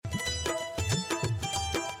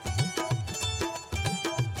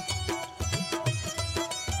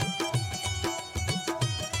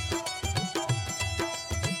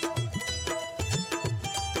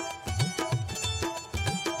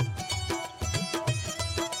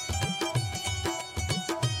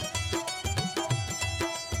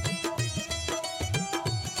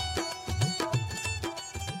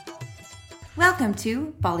Welcome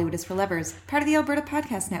to Bollywood is for Lovers, part of the Alberta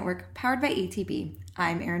Podcast Network, powered by ATB.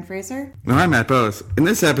 I'm Erin Fraser. And I'm Matt Bose. In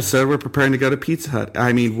this episode, we're preparing to go to Pizza Hut.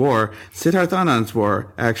 War. Siddharth Anand's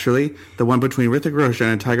war, actually. The one between Hrithik Roshan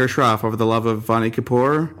and Tiger Shroff over the love of Vani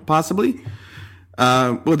Kapoor, possibly.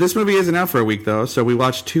 Well, this movie isn't out for a week, though, so we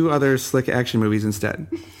watched two other slick action movies instead.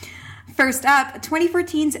 First up,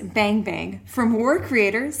 2014's Bang Bang, from War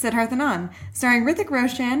creator Siddharth Anand, starring Hrithik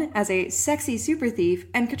Roshan as a sexy super thief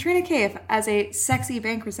and Katrina Kaif as a sexy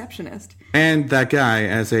bank receptionist. And that guy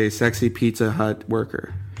as a sexy Pizza Hut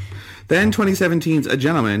worker. Then 2017's A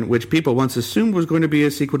Gentleman, which people once assumed was going to be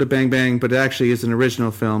a sequel to Bang Bang, but it actually is an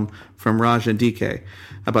original film from Raj and DK,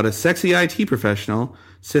 about a sexy IT professional,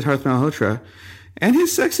 Siddharth Malhotra, and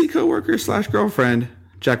his sexy co-worker slash girlfriend,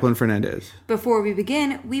 Jacqueline Fernandez. Before we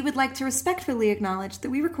begin, we would like to respectfully acknowledge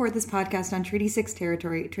that we record this podcast on Treaty 6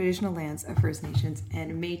 territory, traditional lands of First Nations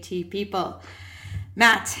and Métis people.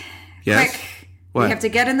 Matt, yes? Quick, what? We have to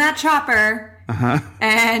get in that chopper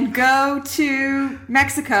and go to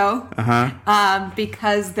Mexico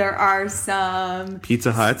because there are some...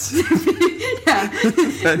 Pizza Huts.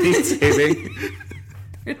 That needs saving.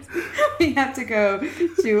 We have to go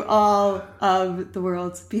to all of the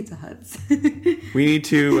world's Pizza Huts. We need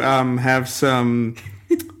to have some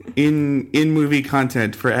in-movie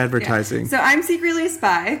content for advertising. Yeah. So I'm secretly a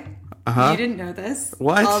spy. You didn't know this.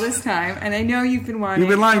 What? All this time. And I know you've been wanting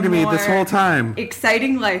You've been lying to me this whole time.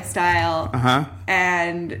 Exciting lifestyle.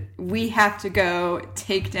 And we have to go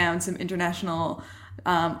take down some international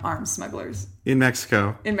arms smugglers. In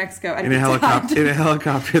Mexico. In Mexico. In a helicopter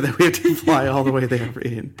that we have to fly all the way there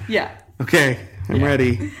in. Yeah. Okay, I'm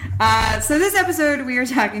ready. So this episode, we are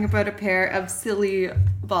talking about a pair of silly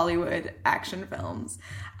Bollywood action films.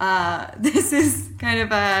 This is kind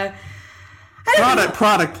of a...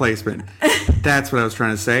 Product placement. That's what I was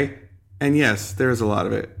trying to say. And yes, there is a lot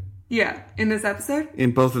of it. Yeah, in this episode?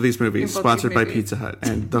 In both of these movies, sponsored by Pizza Hut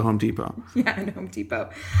and the Home Depot. Yeah, and Home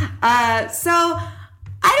Depot. So...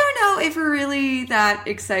 I don't know if we're really that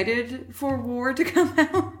excited for War to come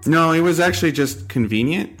out. No, it was actually just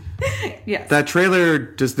convenient. Yes. That trailer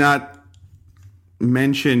does not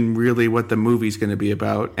mention really what the movie's going to be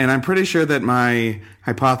about. And I'm pretty sure that my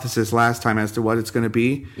hypothesis last time as to what it's going to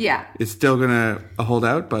be is still going to hold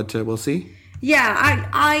out, but we'll see. Yeah,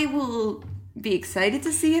 I will be excited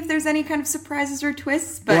to see if there's any kind of surprises or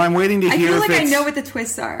twists. But well, I'm waiting to hear I feel like I know what the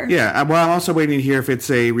twists are. Yeah, well, I'm also waiting to hear if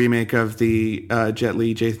it's a remake of the Jet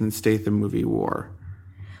Li, Jason Statham movie War.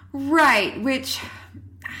 Right, which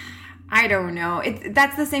I don't know.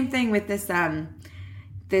 That's the same thing with this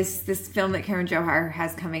this film that Karan Johar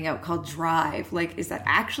has coming out called Drive. Like, is that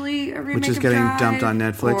actually a remake of Drive? Which is getting dumped on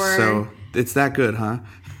Netflix, so it's that good, huh?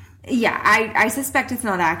 Yeah, I suspect it's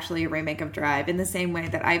not actually a remake of Drive in the same way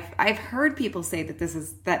that I've heard people say that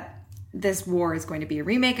this War is going to be a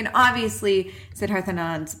remake, and obviously Siddharth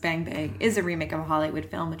Anand's Bang Bang is a remake of a Hollywood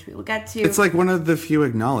film, which we will get to. It's like one of the few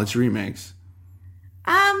acknowledged remakes.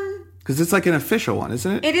 Because it's like an official one,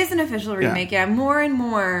 isn't it? It is an official remake, yeah. More and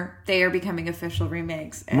more they are becoming official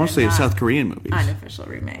remakes. Mostly South Korean movies. Unofficial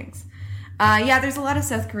remakes. Yeah, there's a lot of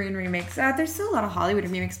South Korean remakes. There's still a lot of Hollywood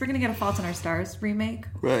remakes. We're going to get a Fault in Our Stars remake.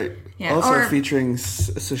 Right. Yeah. Also featuring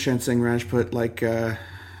Sushant Singh Rajput, like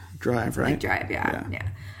Drive, right? Like Drive,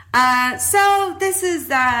 yeah. So this is...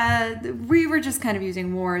 we were just kind of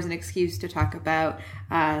using War as an excuse to talk about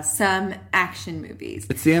some action movies.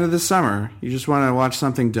 It's the end of the summer. You just want to watch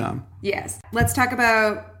something dumb. Yes. Let's talk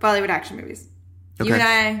about Bollywood action movies. Okay. You and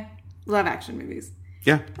I love action movies.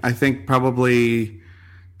 Yeah. I think probably...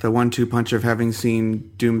 the 1-2 punch of having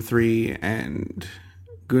seen Doom 3 and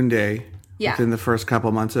Gunday within the first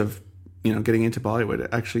couple months of, getting into Bollywood, it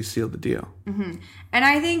actually sealed the deal. Mm-hmm. And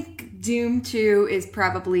I think Doom 2 is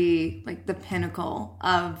probably like the pinnacle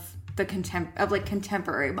of the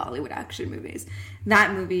contemporary Bollywood action movies.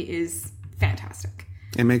 That movie is fantastic.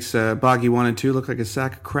 It makes Boggy 1 and 2 look like a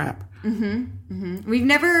sack of crap. Mm-hmm. Mm-hmm. We've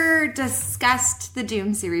never discussed the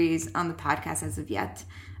Doom series on the podcast as of yet.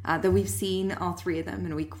 Though we've seen all three of them,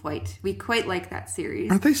 and we quite like that series.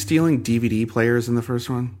 Aren't they stealing DVD players in the first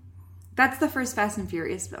one? That's the first Fast and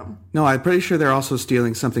Furious film. No, I'm pretty sure they're also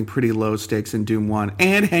stealing something pretty low stakes in Doom 1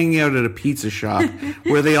 and hanging out at a pizza shop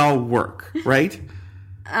where they all work, right?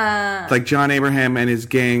 Like John Abraham and his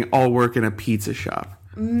gang all work in a pizza shop.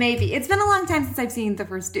 Maybe. It's been a long time since I've seen the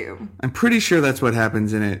first Doom. I'm pretty sure that's what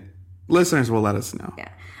happens in it. Listeners will let us know. Yeah.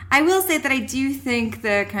 I will say that I do think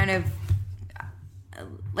the kind of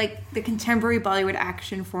the contemporary Bollywood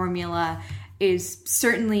action formula is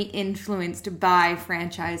certainly influenced by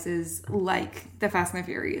franchises like the Fast and the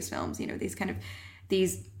Furious films.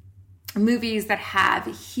 These movies that have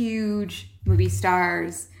huge movie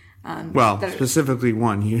stars Specifically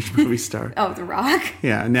one huge movie star. Oh, The Rock?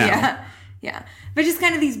 Yeah, now. Yeah. But just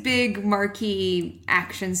kind of these big, marquee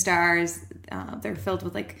action stars. They're filled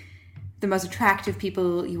with, like, the most attractive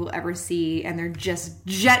people you will ever see, and they're just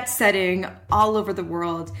jet-setting all over the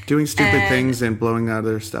world. Doing stupid things and blowing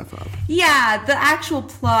other stuff up. Yeah, the actual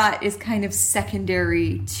plot is kind of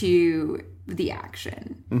secondary to the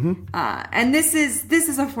action. Mm-hmm. And this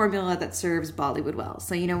is a formula that serves Bollywood well.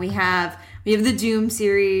 So, we have the Doom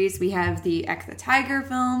series, we have the Ek the Tiger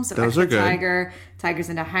films. So those Ek are the good. Tiger, Tigers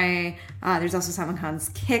in the High. There's also Salman Khan's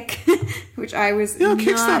Kick, which I was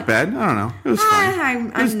Kick's not bad. I don't know. It was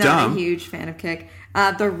fun. I'm not a huge fan of Kick.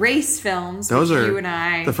 The race films, those are you and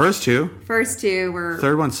I. The first two were.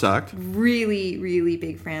 Third one sucked. Really, really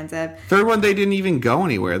big fans of. Third one, they didn't even go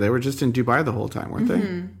anywhere. They were just in Dubai the whole time, weren't they?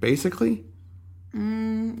 Basically.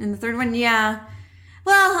 And the third one, yeah.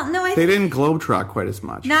 Well, no, they didn't globetrot quite as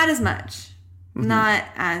much. Not as much. Mm-hmm. Not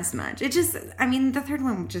as much. It just, the third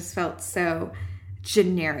one just felt so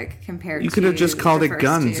generic compared to. You could have just called the it first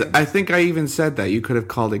Guns. two. I think I even said that. You could have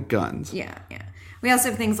called it Guns. Yeah. We also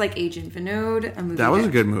have things like Agent Vinod, a movie that was a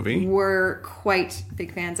good movie. We're quite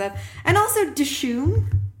big fans of. And also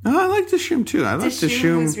Dishoom. Oh, I like Dishoom too. I like Dishoom.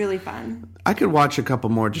 Dishoom was really fun. I could watch a couple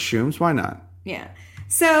more Dishooms. Why not? Yeah.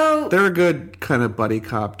 So they're a good kind of buddy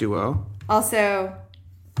cop duo. Also,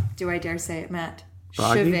 do I dare say it, Matt?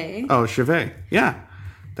 Chevet. Oh, Chevet. Yeah.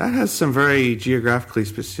 That has some very geographically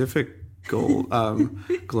specific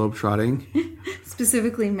globetrotting.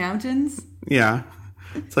 Specifically mountains? Yeah.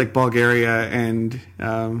 It's like Bulgaria and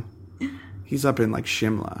he's up in like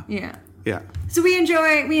Shimla. Yeah. Yeah. So we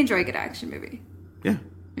enjoy a good action movie. Yeah.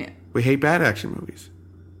 Yeah. We hate bad action movies,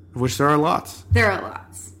 of which there are lots. There are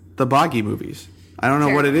lots. The Boggy movies. I don't know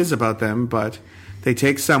what it is about them, but they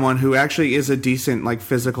take someone who actually is a decent, like,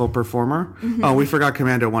 physical performer. Mm-hmm. Oh, we forgot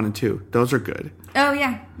Commando 1 and 2. Those are good. Oh,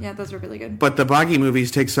 yeah. Yeah, those are really good. But the Boggy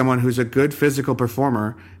movies take someone who's a good physical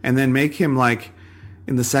performer and then make him, like,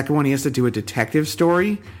 in the second one, he has to do a detective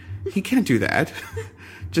story. He can't do that.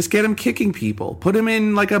 Just get him kicking people. Put him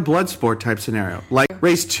in, like, a blood sport type scenario. Like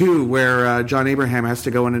Race 2, where John Abraham has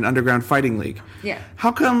to go in an underground fighting league. Yeah.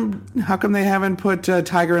 How come they haven't put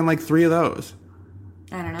Tiger in, like, 3 of those?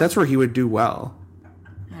 I don't know. That's where he would do well.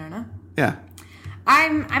 I don't know. Yeah.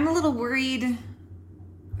 I'm a little worried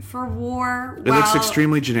for War. It looks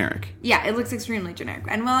extremely generic. Yeah, it looks extremely generic.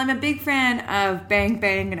 And while I'm a big fan of Bang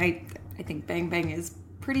Bang, and I think Bang Bang is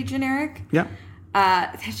pretty generic. Yeah.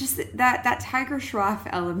 It's just that Tiger Shroff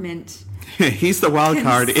element. He's the wild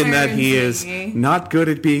card in that he is me. not good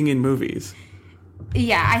at being in movies.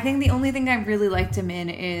 Yeah, I think the only thing I really liked him in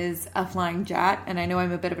is A Flying Jet, and I know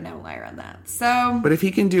I'm a bit of an outlier on that. So, but if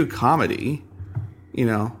he can do comedy,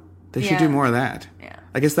 they should do more of that. Yeah.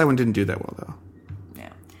 I guess that one didn't do that well, though. Yeah.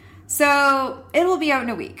 So, it'll be out in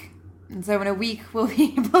a week. And so in a week, we'll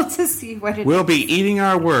be able to see what it is. We'll be eating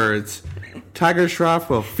our words. Tiger Shroff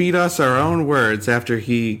will feed us our own words after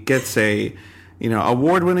he gets a,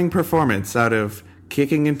 award-winning performance out of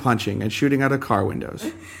kicking and punching and shooting out of car windows.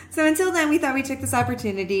 So until then, we thought we'd take this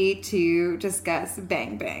opportunity to discuss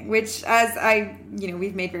Bang Bang, which, as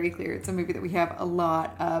we've made very clear, it's a movie that we have a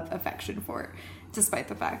lot of affection for, despite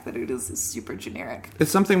the fact that it is super generic.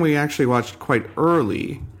 It's something we actually watched quite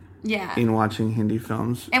early. Yeah. In watching Hindi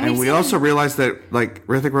films. And we also realized that, like,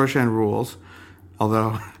 Hrithik Roshan rules.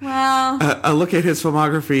 Although, a look at his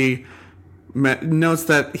filmography notes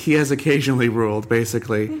that he has occasionally ruled,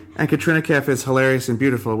 basically. And Katrina Kaif is hilarious and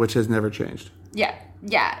beautiful, which has never changed. Yeah.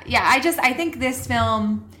 I think this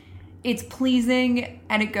film, it's pleasing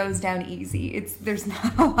and it goes down easy. There's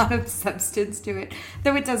not a lot of substance to it,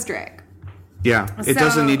 though it does drag. Yeah, it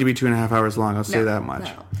doesn't need to be 2.5 hours long, I'll say that much.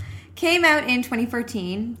 No. Came out in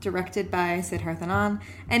 2014, directed by Siddharth Anand,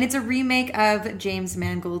 and it's a remake of James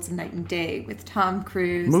Mangold's Night and Day with Tom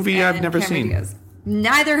Cruise. Movie I've never Cameron seen. Diaz.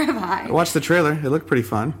 Neither have I. I watched the trailer. It looked pretty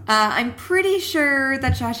fun. I'm pretty sure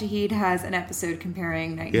that Shah Shahid has an episode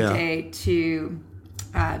comparing Night and Day to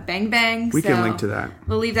Bang Bang. We can link to that.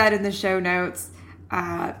 We'll leave that in the show notes.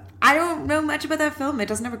 I don't know much about that film. It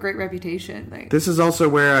doesn't have a great reputation. This is also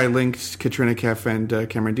where I linked Katrina Kaif and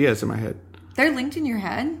Cameron Diaz in my head. They're linked in your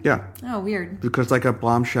head? Yeah. Oh, weird. Because, like, a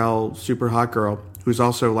bombshell, super hot girl who's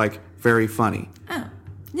also, like, very funny. Oh.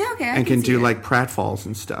 Yeah, okay. And can do, like, pratfalls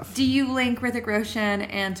and stuff. Do you link Hrithik Roshan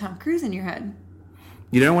and Tom Cruise in your head?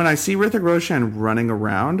 When I see Hrithik Roshan running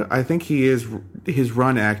around, I think his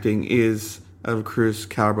run acting is of Cruise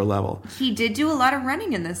caliber level. He did do a lot of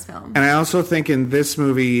running in this film. And I also think in this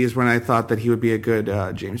movie is when I thought that he would be a good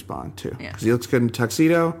James Bond, too. Yeah. Because he looks good in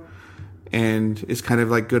tuxedo. And is kind of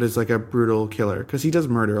like good as like a brutal killer because he does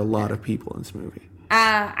murder a lot of people in this movie.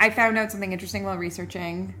 I found out something interesting while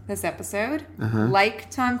researching this episode. Like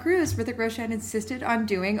Tom Cruise, Hrithik Roshan insisted on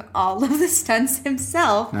doing all of the stunts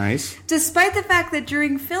himself. Nice. Despite the fact that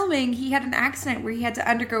during filming, he had an accident where he had to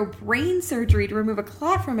undergo brain surgery to remove a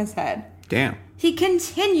clot from his head. Damn. He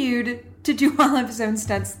continued to do all of his own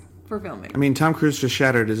stunts for filming. I mean, Tom Cruise just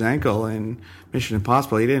shattered his ankle in Mission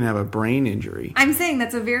Impossible. He didn't have a brain injury. I'm saying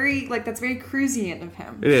that's very Cruisian of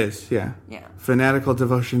him. It is, yeah. Yeah. Fanatical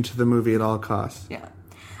devotion to the movie at all costs. Yeah.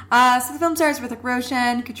 So the film stars Hrithik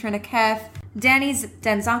Roshan, Katrina Kaif, Danny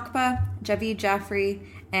Denzakpa, Javid Jaffrey,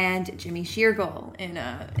 and Jimmy Sheargold in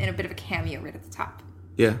a bit of a cameo right at the top.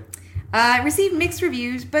 Yeah. It received mixed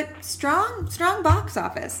reviews, but strong box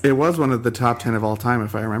office. It was one of the top 10 of all time,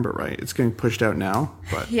 if I remember right. It's getting pushed out now,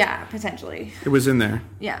 but Yeah, potentially. it was in there.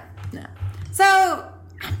 Yeah. No. So,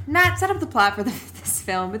 Matt, set up the plot for this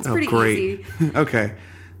film. It's pretty easy. Okay.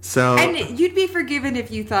 So... And you'd be forgiven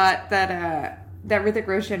if you thought that Hrithik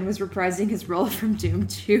Roshan was reprising his role from Doom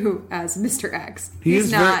 2 as Mr. X.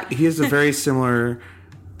 He's not. He is a very similar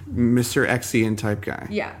Mr. Xian type guy.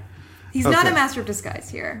 Yeah. He's not a master of disguise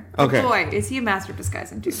here. Okay. Boy, is he a master of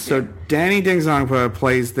disguise in Doom 2. So Danny Denzakpa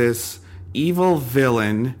plays this evil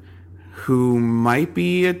villain who might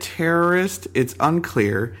be a terrorist. It's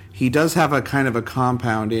unclear. He does have a kind of a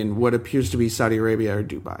compound in what appears to be Saudi Arabia or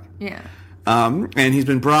Dubai. Yeah. And he's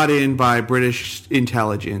been brought in by British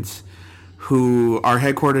intelligence, who are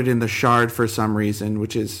headquartered in the Shard for some reason,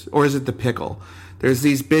 or is it the Pickle? There's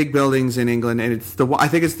these big buildings in England, and I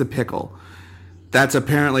think it's the Pickle. That's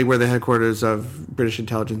apparently where the headquarters of British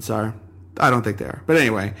intelligence are. I don't think they are. But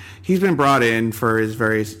anyway, he's been brought in for his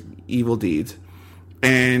various evil deeds.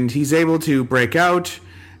 And he's able to break out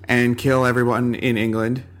and kill everyone in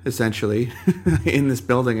England, essentially, in this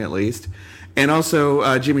building at least. And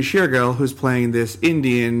also Jimmy Sheargold, who's playing this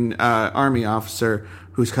Indian army officer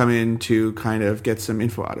who's come in to kind of get some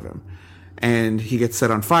info out of him. And he gets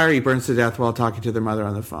set on fire. He burns to death while talking to their mother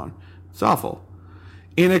on the phone. It's awful.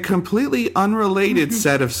 In a completely unrelated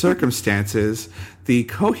set of circumstances, the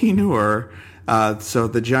Kohinoor, so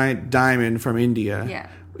the giant diamond from India,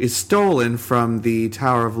 is stolen from the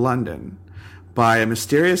Tower of London by a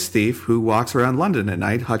mysterious thief who walks around London at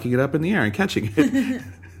night, hucking it up in the air and catching it.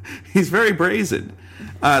 He's very brazen.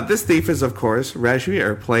 This thief is, of course,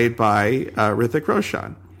 Rajveer, played by Hrithik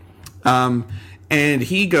Roshan. And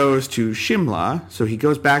he goes to Shimla, so he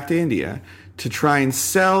goes back to India, to try and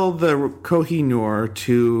sell the Kohinoor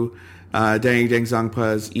to Danny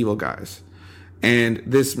Denzakpa's evil guys. And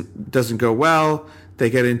this doesn't go well.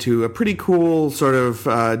 They get into a pretty cool sort of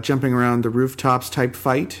jumping around the rooftops type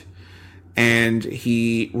fight. And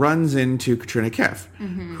he runs into Katrina Kaif,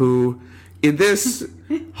 who, in this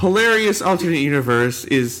hilarious alternate universe,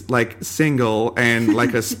 is like single and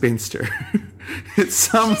like a spinster.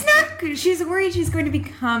 She's worried she's going to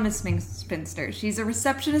become a spinster. She's a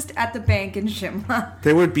receptionist at the bank in Shimla.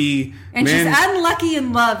 There would be she's unlucky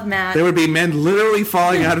in love, Matt. There would be men literally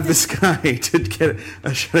falling out of the sky to get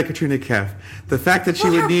a shot at Katrina Kaif. The fact that she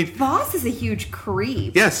would need... her boss is a huge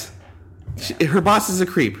creep. Yes. Yeah. Her boss is a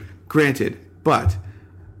creep, granted. But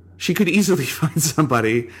she could easily find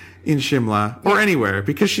somebody in Shimla or anywhere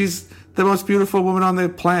because she's the most beautiful woman on the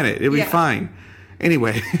planet. It'd be fine.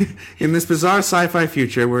 Anyway, in this bizarre sci-fi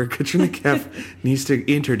future where Katrina Kaif needs to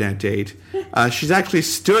internet date, she's actually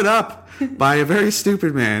stood up by a very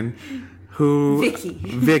stupid man who...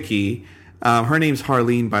 Vicky. Her name's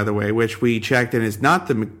Harleen, by the way, which we checked and is not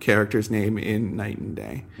the character's name in Night and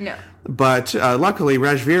Day. No. But luckily,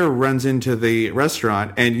 Rajveer runs into the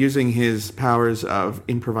restaurant and using his powers of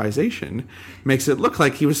improvisation makes it look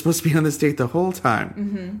like he was supposed to be on this date the whole time.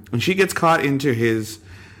 Mm-hmm. And she gets caught into his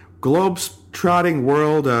globe-trotting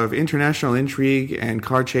world of international intrigue and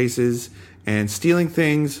car chases and stealing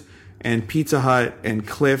things and Pizza Hut and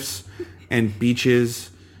cliffs and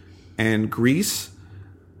beaches and Greece.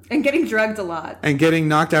 And getting drugged a lot. And getting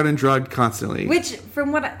knocked out and drugged constantly. Which,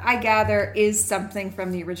 from what I gather, is something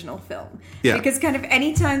from the original film. Yeah. Because kind of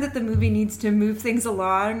any time that the movie needs to move things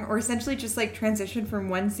along or essentially just like transition from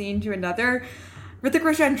one scene to another, Hrithik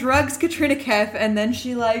Roshan drugs Katrina Kaif and then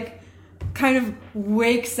she like kind of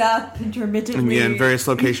wakes up intermittently. In various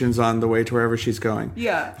locations on the way to wherever she's going.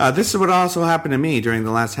 Yeah. This is what also happened to me during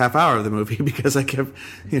the last half hour of the movie because I kept,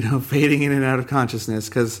 fading in and out of consciousness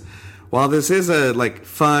because... While this is a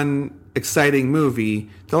fun, exciting movie,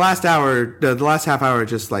 the last half hour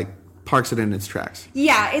just parks it in its tracks.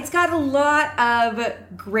 Yeah, it's got a lot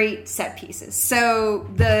of great set pieces. So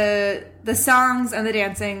the songs and the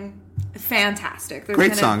dancing, fantastic. There's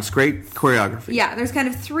great songs, great choreography. Yeah, there's kind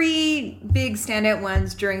of three big standout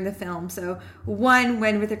ones during the film. So one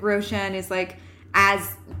when Hrithik Roshan is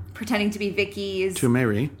as pretending to be Vicky is To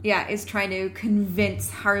Mary. is trying to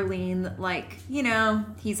convince Harleen, like, you know,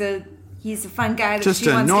 he's a fun guy that Just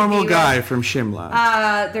she a wants normal to be guy with. from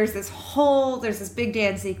Shimla. There's this big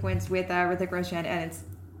dance sequence with Hrithik Roshan, and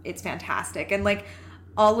it's fantastic. And like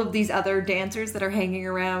all of these other dancers that are hanging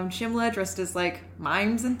around Shimla dressed as like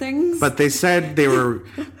mimes and things. But they said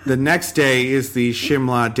the next day is the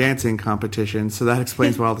Shimla dancing competition, so that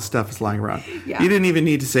explains why all the stuff is lying around. Yeah. You didn't even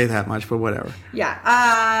need to say that much, but whatever.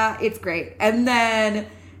 Yeah, it's great. And then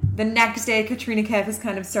the next day, Katrina Kaif is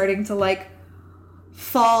kind of starting to like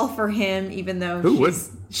fall for him, even though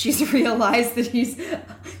she's realized that he's,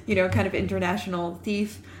 you know, kind of international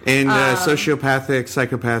thief. And sociopathic,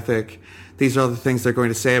 psychopathic. These are all the things they're going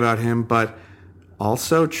to say about him, but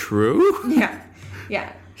also true.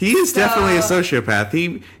 Yeah. He is definitely a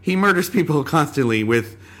sociopath. He murders people constantly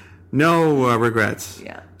with no regrets.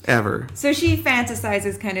 Yeah. Ever. So she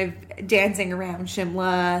fantasizes kind of dancing around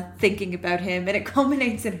Shimla, thinking about him, and it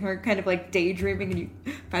culminates in her kind of like daydreaming, and you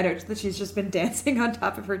find out that she's just been dancing on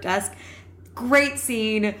top of her desk. Great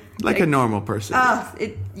scene. Like a normal person.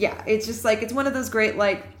 It's just like, it's one of those great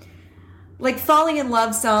like falling in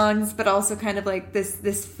love songs, but also kind of like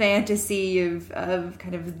this fantasy of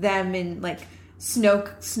kind of them in like snow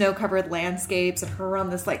covered landscapes, and her on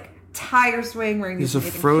this like tire swing wearing There's this a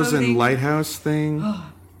amazing frozen clothing. lighthouse thing.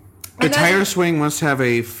 The tire swing must have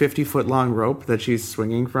a 50-foot long rope that she's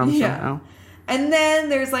swinging from somehow. And then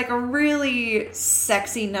there's like a really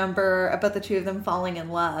sexy number about the two of them falling in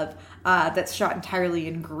love that's shot entirely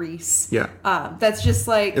in Greece. Yeah. That's just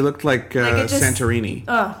like... It looked like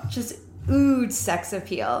Santorini. Just oozed sex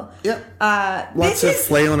appeal. Yep. Lots of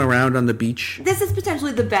flailing around on the beach. This is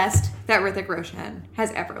potentially the best that Hrithik Roshan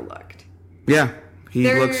has ever looked. Yeah.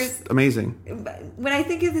 He looks amazing. When I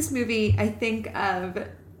think of this movie, I think of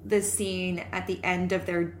this scene at the end of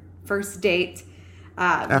their first date.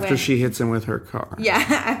 After she hits him with her car.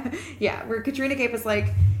 Yeah. Where Katrina Kaif is like,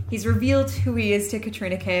 he's revealed who he is to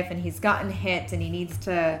Katrina Kaif, and he's gotten hit, and he needs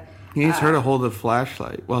her to hold a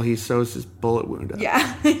flashlight while he sews his bullet wound up.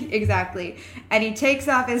 Yeah, exactly. And he takes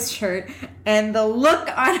off his shirt, and the look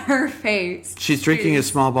on her face. She's drinking a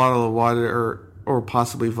small bottle of water or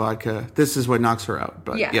possibly vodka. This is what knocks her out,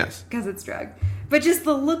 but yes. Because it's drugged. But just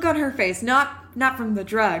the look on her face, not from the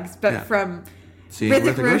drugs, but from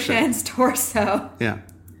Hrithik Roshan's torso. Yeah.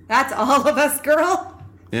 That's all of us, girl.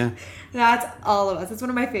 Yeah. That's all of us. It's one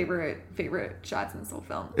of my favorite shots in this whole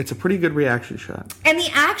film. It's a pretty good reaction shot. And the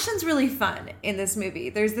action's really fun in this movie.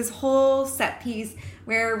 There's this whole set piece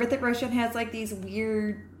where Hrithik Roshan has like these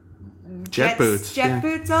weird jet boots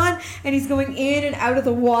on, and he's going in and out of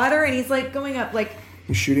the water, and he's like going up like...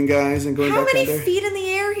 He's shooting guys and going back under. How many feet in the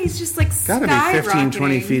air? He's just like gotta be 15,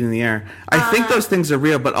 20 feet in the air. I think those things are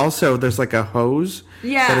real, but also there's like a hose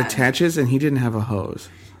that attaches, and he didn't have a hose.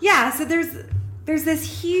 Yeah, so there's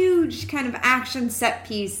this huge kind of action set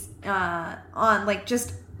piece on like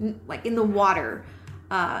just like in the water,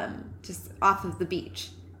 just off of the beach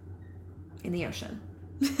in the ocean.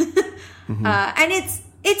 And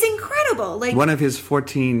it's incredible. Like one of his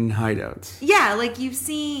 14 hideouts. Yeah, like you've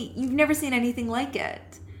never seen anything like it.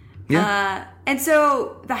 Yeah. And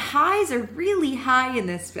so the highs are really high in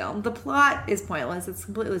this film. The plot is pointless. It's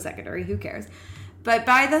completely secondary. Who cares? But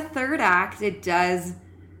by the third act, it does...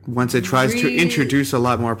 Once it tries to introduce a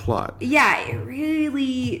lot more plot. Yeah, it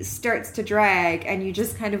really starts to drag, and you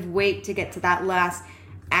just kind of wait to get to that last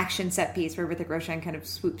action set piece where Hrithik Roshan kind of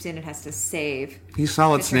swoops in and has to save. He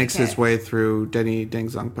solid snakes his way through Denny Deng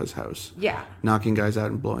Xiangpa's house. Yeah. Knocking guys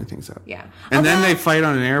out and blowing things up. Yeah. And then they fight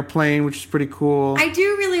on an airplane, which is pretty cool. I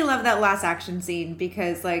do really love that last action scene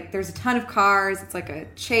because, like, there's a ton of cars. It's like a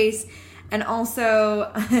chase. And also...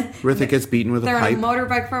 Hrithik gets beaten with a pipe. They're on a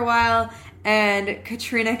motorbike for a while. And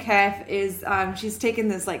Katrina Kaif is, she's taken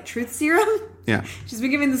this, like, truth serum. Yeah. She's been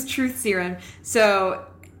given this truth serum. So...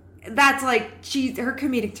 That's like her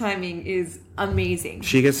comedic timing is amazing.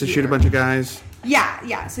 She gets to shoot a bunch of guys.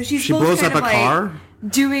 Yeah. So she blows up a car,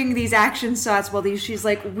 doing these action shots while she's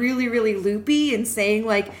like really, really loopy and saying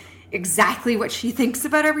like exactly what she thinks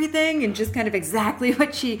about everything and just kind of exactly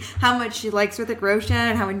how much she likes Hrithik Roshan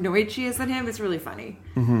and how annoyed she is at him. It's really funny.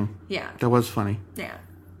 Mm-hmm. Yeah, that was funny. Yeah.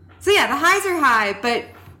 So yeah, the highs are high, but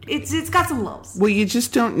it's got some lows. Well, you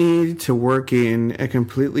just don't need to work in a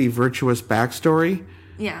completely virtuous backstory.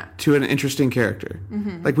 Yeah. To an interesting character.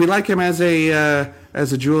 Mm-hmm. Like, we like him as a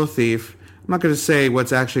jewel thief. I'm not going to say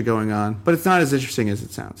what's actually going on, but it's not as interesting as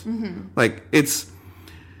it sounds. Mm-hmm. Like, it's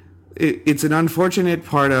an unfortunate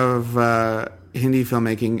part of Hindi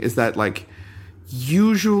filmmaking is that, like,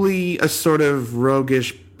 usually a sort of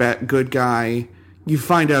roguish good guy, you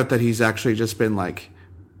find out that he's actually just been, like,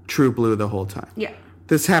 true blue the whole time. Yeah.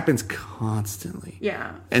 This happens constantly.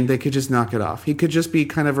 Yeah. And they could just knock it off. He could just be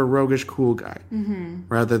kind of a roguish cool guy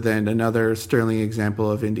rather than another sterling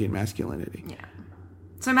example of Indian masculinity. Yeah.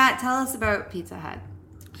 So, Matt, tell us about Pizza Hut.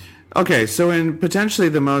 Okay, so in potentially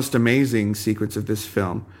the most amazing sequence of this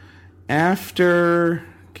film, after...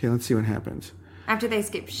 Okay, let's see what happens. After they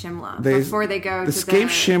escape Shimla, before they go to escape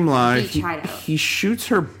the Shimla, beach hideout. He shoots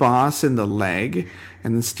her boss in the leg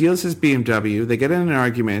and then steals his BMW. They get in an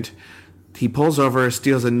argument. He pulls over,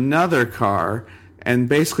 steals another car, and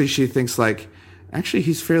basically she thinks like, actually,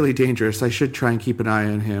 he's fairly dangerous. I should try and keep an eye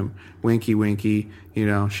on him. Winky, winky. You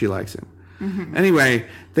know, she likes him. Mm-hmm. Anyway,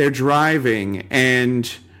 they're driving, and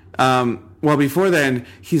well, before then,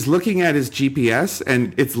 he's looking at his GPS,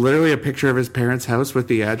 and it's literally a picture of his parents' house with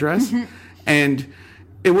the address. Mm-hmm. And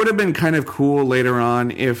it would have been kind of cool later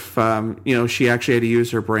on if, she actually had to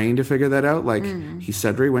use her brain to figure that out. Like, he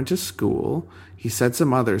said where he went to school. He said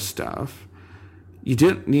some other stuff. You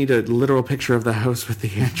didn't need a literal picture of the house with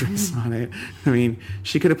the address on it. I mean,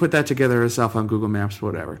 she could have put that together herself on Google Maps,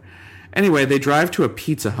 whatever. Anyway, they drive to a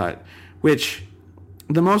Pizza Hut, which...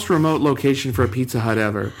 the most remote location for a Pizza Hut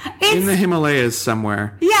ever. In the Himalayas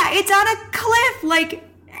somewhere. Yeah, it's on a cliff. Like,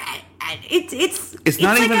 it's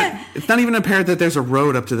not even apparent that there's a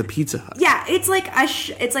road up to the Pizza Hut. Yeah, it's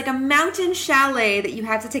like a mountain chalet that you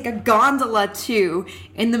have to take a gondola to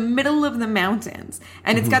in the middle of the mountains.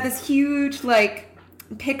 And it's got this huge, like,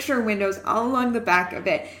 picture windows all along the back of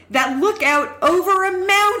it that look out over a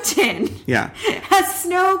mountain. Yeah. A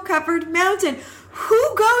snow-covered mountain.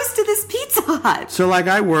 Who goes to this Pizza Hut? So, like,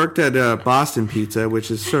 I worked at Boston Pizza,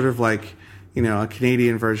 which is sort of like, a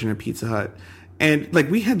Canadian version of Pizza Hut. And, like,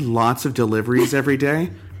 we had lots of deliveries every day.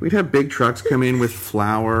 We'd have big trucks come in with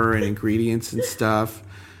flour and ingredients and stuff.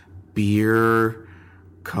 Beer,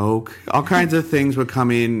 Coke, all kinds of things would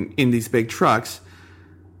come in these big trucks.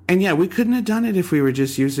 And, yeah, we couldn't have done it if we were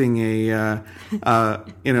just using a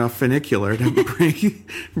funicular to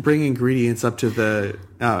bring ingredients up to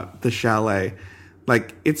the chalet.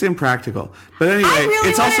 Like, it's impractical. But anyway, I really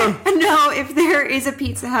it's also... know if there is a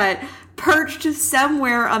Pizza Hut perched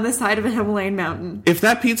somewhere on the side of a Himalayan mountain. If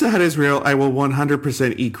that Pizza Hut is real, I will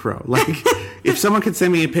 100% eat crow. Like, if someone could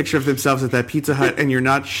send me a picture of themselves at that Pizza Hut and you're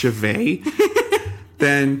not Chevet,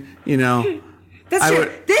 then, That's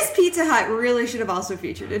true. This Pizza Hut really should have also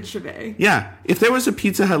featured in Chevet. Yeah. If there was a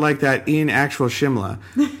Pizza Hut like that in actual Shimla,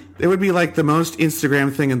 it would be like the most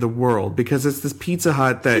Instagram thing in the world, because it's this Pizza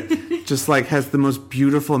Hut that just like has the most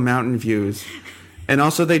beautiful mountain views. And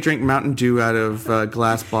also they drink Mountain Dew out of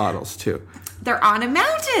glass bottles too. They're on a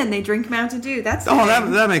mountain. They drink Mountain Dew. That's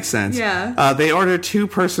that makes sense. Yeah. They order 2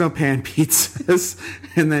 personal pan pizzas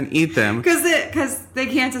and then eat them. Because they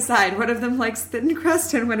can't decide. One of them likes thin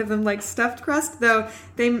crust and one of them likes stuffed crust, though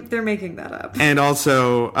they're making that up. And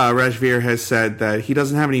also, Rajveer has said that he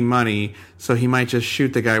doesn't have any money, so he might just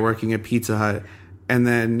shoot the guy working at Pizza Hut. And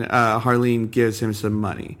then Harleen gives him some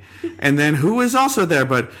money. And then who is also there?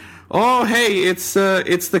 But, oh, hey, it's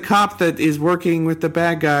the cop that is working with the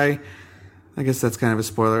bad guy. I guess that's kind of a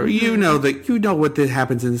spoiler. You know what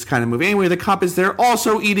happens in this kind of movie. Anyway, the cop is there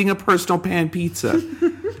also eating a personal pan pizza.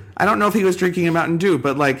 I don't know if he was drinking a Mountain Dew,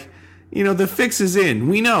 but the fix is in.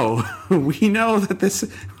 We know. We know that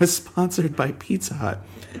this was sponsored by Pizza Hut.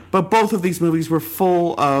 But both of these movies were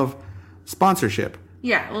full of sponsorship.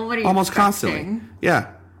 Yeah, well, what are you almost constantly.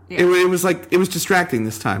 Yeah. It was distracting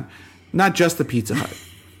this time. Not just the Pizza Hut.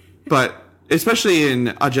 But especially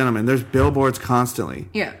in A Gentleman, there's billboards constantly.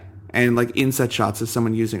 Yeah. And like inset shots of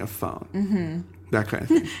someone using a phone. Mm-hmm. That kind of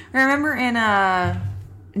thing. Remember in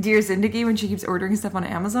Dear Zindagi when she keeps ordering stuff on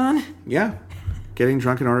Amazon? Yeah. Getting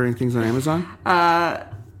drunk and ordering things on Amazon?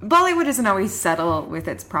 Bollywood doesn't always settle with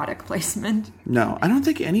its product placement. No, I don't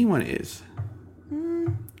think anyone is.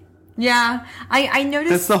 Yeah. I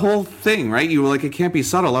noticed... That's the whole thing, right? It can't be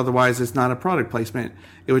subtle, otherwise it's not a product placement.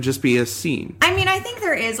 It would just be a scene. I mean, I think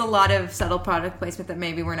there is a lot of subtle product placement that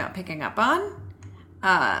maybe we're not picking up on.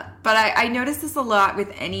 But I notice this a lot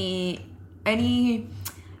with any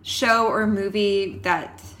show or movie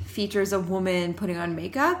that features a woman putting on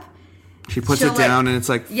makeup. She puts it down and it's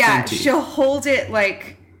like yeah, Fenty. She'll hold it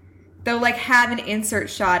like they'll like have an insert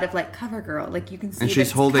shot of like CoverGirl, like you can see. And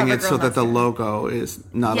she's holding it so that the logo is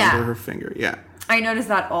not under her finger. Yeah, I notice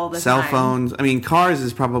that all the time. Cell phones. I mean, cars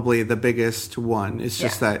is probably the biggest one. It's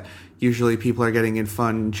just that usually people are getting in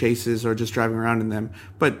fun chases or just driving around in them.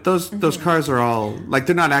 But those cars are all, like,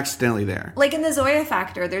 they're not accidentally there. Like in the Zoya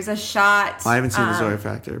Factor, there's a shot. Well, I haven't seen the Zoya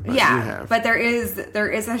Factor, but you have. But there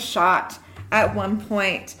is a shot at one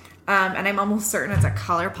point And I'm almost certain it's a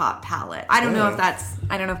ColourPop palette. I don't know if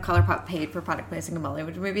ColourPop paid for product placing a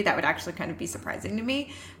Bollywood movie. That would actually kind of be surprising to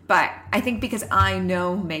me. But I think because I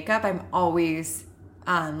know makeup, I'm always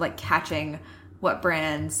like catching what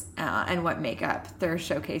brands and what makeup they're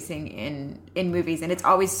showcasing in movies. And it's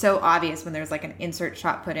always so obvious when there's like an insert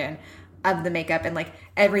shot put in of the makeup, and like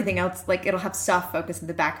everything else, like it'll have soft focus in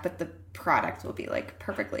the back, but the product will be like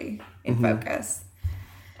perfectly in focus.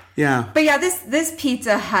 Yeah. But yeah, this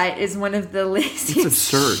Pizza Hut is one of the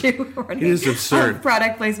laziest It is absurd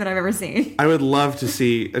product placement I've ever seen. I would love to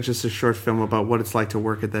see just a short film about what it's like to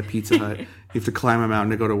work at that Pizza Hut. You have to climb a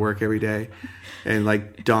mountain to go to work every day, and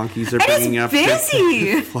like donkeys are bringing up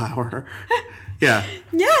flour. Yeah.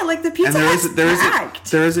 Yeah, like the Pizza Hut's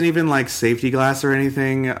packed. There isn't even like safety glass or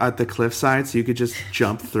anything at the cliffside, so you could just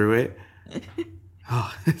jump through it.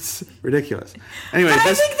 Oh, it's ridiculous. Anyway,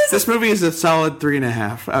 this movie is a solid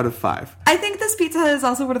 3.5 out of 5. I think this Pizza Hut is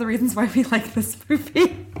also one of the reasons why we like this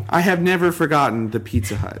movie. I have never forgotten the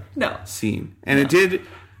Pizza Hut scene. And it did...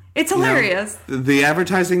 It's hilarious. The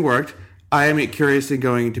advertising worked. I am curious in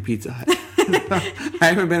going to Pizza Hut. I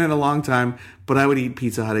haven't been in a long time, but I would eat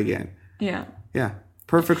Pizza Hut again. Yeah. Yeah.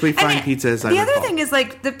 Perfectly fine pizza as I recall. The other thing is,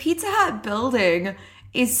 like, the Pizza Hut building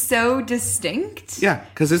is so distinct. Yeah,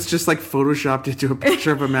 because it's just like photoshopped into a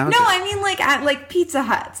picture of a mountain. No, I mean like at like Pizza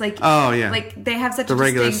Huts. Like, oh yeah, like they have such the a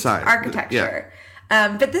regular distinct size architecture.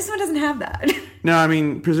 Yeah. But this one doesn't have that. No, I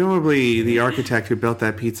mean presumably the architect who built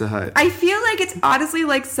that Pizza Hut. I feel like it's honestly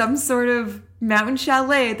like some sort of mountain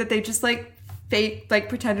chalet that they just like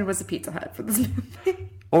pretended was a Pizza Hut for this movie.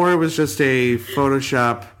 Or it was just a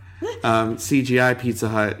Photoshop CGI Pizza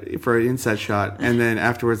Hut for an inset shot, and then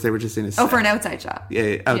afterwards they were just in a set. Oh, for an outside shot.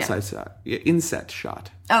 Yeah, outside shot. Yeah, inset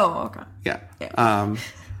shot. Oh, okay. Yeah.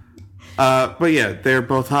 But yeah, they're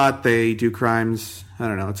both hot. They do crimes. I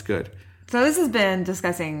don't know. It's good. So this has been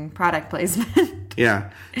discussing product placement.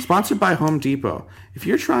 Yeah. Sponsored by Home Depot. If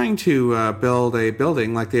you're trying to build a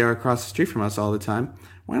building like they are across the street from us all the time,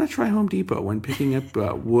 why not try Home Depot when picking up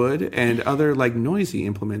wood and other like noisy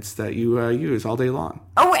implements that you use all day long?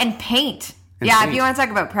 Oh, and paint. If you want to talk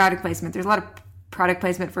about product placement, there's a lot of product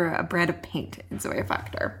placement for a brand of paint in Zoya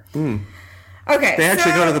Factor. Okay, they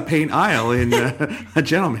actually go to the paint aisle in a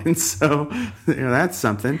Gentleman's, so that's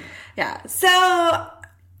something. Yeah, so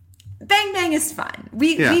Bang Bang is fun.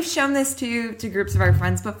 We've shown this to groups of our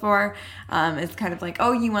friends before. It's kind of like,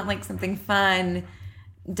 oh, you want like something fun,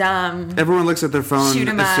 dumb. Everyone looks at their phone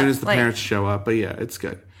as soon as the parents show up, but yeah, it's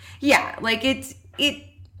good. Yeah, like it's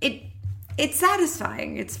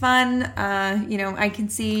satisfying. It's fun. I can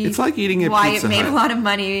see it's like eating at why Pizza it made Hut. a lot of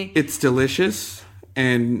money. It's delicious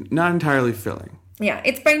and not entirely filling. Yeah,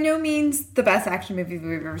 it's by no means the best action movie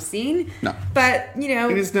we've ever seen. No. But,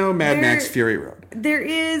 it is no Mad Max Fury Road.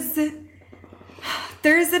 There's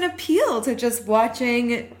an appeal to just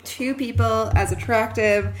watching two people as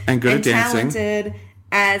attractive and good at dancing, talented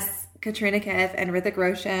as Katrina Kaif and Hrithik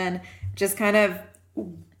Roshan just kind of,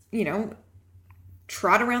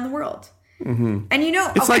 trot around the world. Mm-hmm. And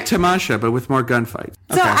it's like Tamasha, but with more gunfights.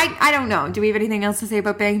 So okay. I don't know. Do we have anything else to say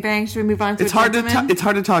about Bang Bang? Should we move on to it's hard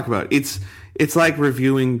to talk about. It's like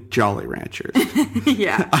reviewing Jolly Ranchers.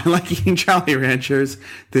 Yeah. I like eating Jolly Ranchers.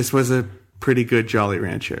 This was a pretty good Jolly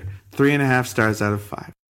Rancher. 3.5 stars out of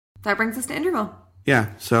 5. That brings us to interval. Yeah.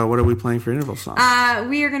 So what are we playing for interval song?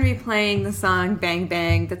 We are going to be playing the song Bang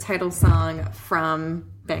Bang, the title song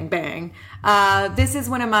from Bang Bang. This is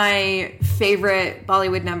one of my favorite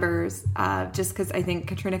Bollywood numbers, just because I think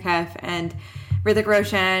Katrina Kaif and Hrithik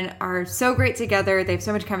Roshan are so great together. They have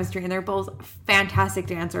so much chemistry, and they're both fantastic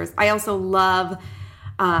dancers. I also love,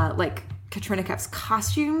 Katrina Kaif's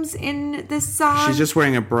costumes in this song. She's just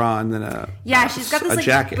wearing a bra and then she's got this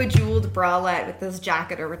jacket. Bejeweled bralette with this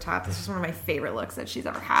jacket over top. This is one of my favorite looks that she's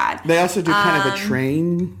ever had. They also do kind of a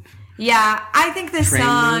train. Yeah, I think this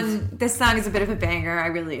song is a bit of a banger. I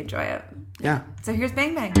really enjoy it. Yeah. So here's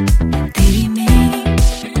Bang Bang.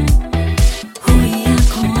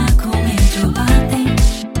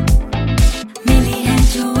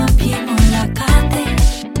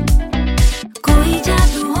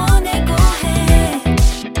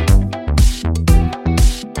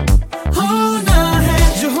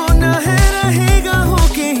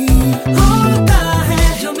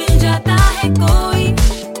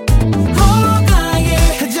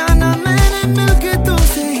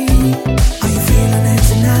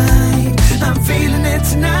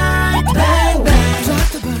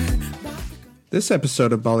 This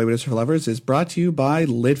episode of Bollywood is for Lovers is brought to you by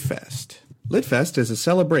LitFest. LitFest is a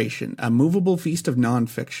celebration, a movable feast of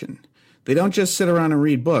nonfiction. They don't just sit around and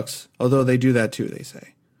read books, although they do that too, they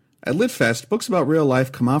say. At LitFest, books about real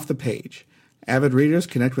life come off the page. Avid readers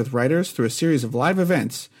connect with writers through a series of live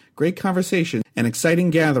events, great conversation, and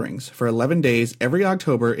exciting gatherings for 11 days every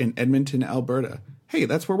October in Edmonton, Alberta. Hey,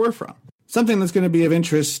 that's where we're from. Something that's going to be of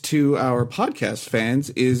interest to our podcast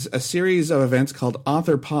fans is a series of events called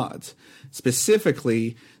Author Pods,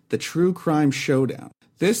 specifically the True Crime Showdown.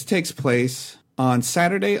 This takes place on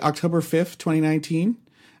Saturday, October 5th, 2019,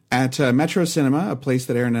 at Metro Cinema, a place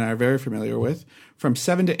that Aaron and I are very familiar with, from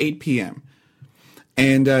 7 to 8 p.m.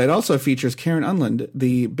 And it also features Karen Unland,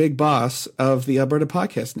 the big boss of the Alberta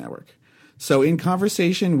Podcast Network. So in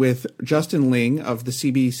conversation with Justin Ling of the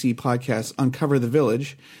CBC podcast Uncover the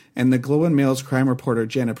Village and the Globe and Mail's crime reporter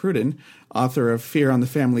Jana Pruden, author of Fear on the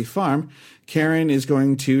Family Farm, Karen is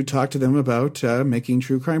going to talk to them about making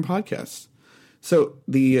true crime podcasts. So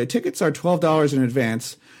the tickets are $12 in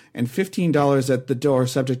advance and $15 at the door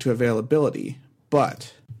subject to availability.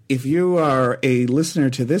 But if you are a listener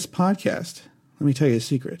to this podcast, let me tell you a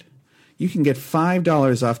secret. You can get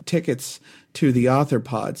 $5 off tickets to the Author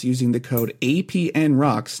Pods using the code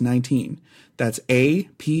APNROCKS19. That's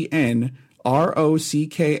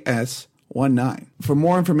APNROCKS19. For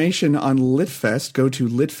more information on LitFest, go to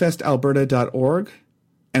litfestalberta.org.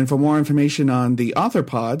 And for more information on the Author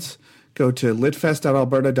Pods, go to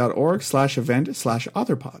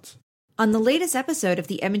litfest.alberta.org/event/authorpods. On the latest episode of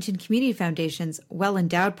the Edmonton Community Foundation's Well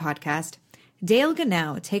Endowed podcast, Dale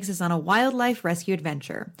Ganow takes us on a wildlife rescue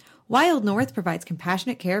adventure. Wild North provides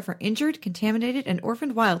compassionate care for injured, contaminated, and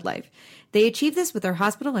orphaned wildlife. They achieve this with their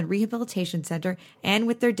hospital and rehabilitation center and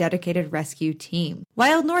with their dedicated rescue team.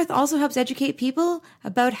 Wild North also helps educate people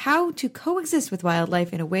about how to coexist with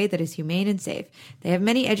wildlife in a way that is humane and safe. They have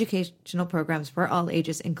many educational programs for all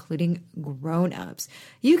ages, including grown-ups.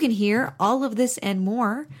 You can hear all of this and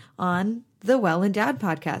more on the Well Endowed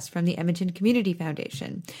podcast from the Edmonton Community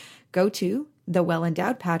Foundation. Go to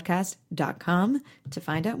thewellendowedpodcast.com to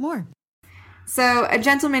find out more. So, A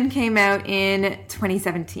Gentleman came out in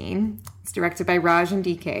 2017. It's directed by Rajan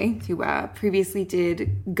DK, who previously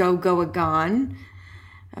did Go, Go, Gone,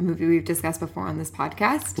 a movie we've discussed before on this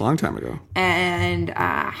podcast. Long time ago. And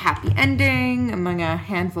Happy Ending, among a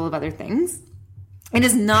handful of other things. It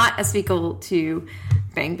is not a sequel to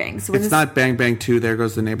Bang Bang. So it's not Bang Bang 2, There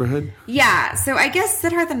Goes the Neighborhood? Yeah. So I guess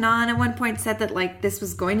Siddharth Anand at one point said that like this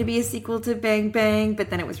was going to be a sequel to Bang Bang, but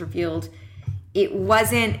then it was revealed it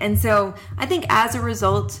wasn't. And so I think as a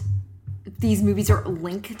result, these movies are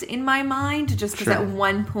linked in my mind just because at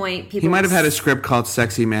one point people... He might have had a script called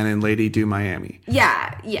Sexy Man and Lady Do Miami.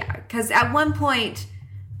 Yeah. Because at one point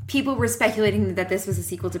people were speculating that this was a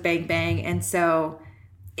sequel to Bang Bang, and so...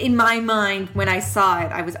 in my mind, when I saw it,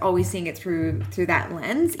 I was always seeing it through that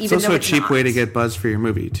lens. Even it's also a cheap way to get buzz for your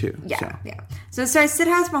movie, too. Yeah. So it stars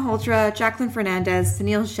Siddharth Malhotra, Jacqueline Fernandez,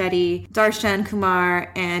 Sunil Shetty, Darshan Kumar,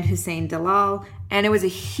 and Hussein Dalal. And it was a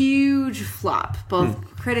huge flop, both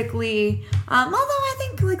critically, although I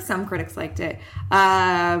think like some critics liked it.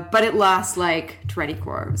 But it lost like 20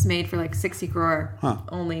 crore. It was made for like 60 crore.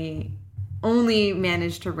 Only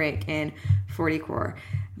managed to rake in 40 crore.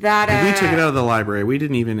 That we took it out of the library. We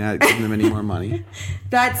didn't even give them any more money.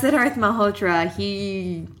 That Siddharth Malhotra,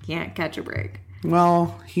 he can't catch a break.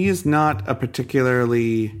 Well, he is not a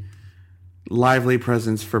particularly lively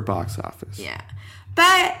presence for box office. Yeah.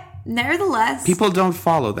 But nevertheless... people don't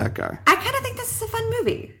follow that guy. I kind of think this is a fun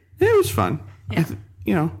movie. It was fun. Yeah.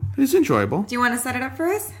 It was enjoyable. Do you want to set it up for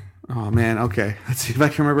us? Oh, man. Okay. Let's see if I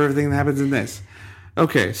can remember everything that happens in this.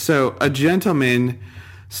 Okay. So, A Gentleman...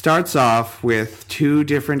 starts off with two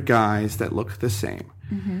different guys that look the same.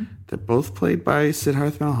 Mm-hmm. They're both played by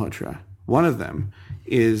Siddharth Malhotra. One of them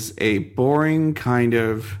is a boring kind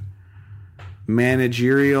of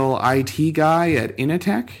managerial IT guy at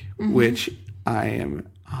Initech, which I am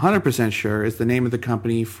 100% sure is the name of the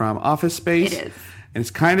company from Office Space. It is. And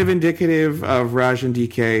it's kind of indicative of Rajan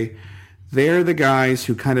DK. They're the guys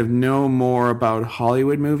who kind of know more about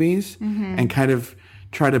Hollywood movies and kind of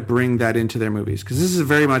try to bring that into their movies. Because this is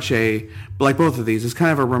very much like both of these, it's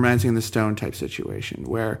kind of a Romancing the Stone type situation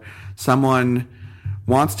where someone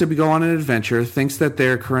wants to go on an adventure, thinks that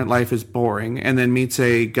their current life is boring, and then meets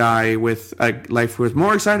a guy with a life was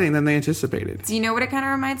more exciting than they anticipated. Do you know what it kind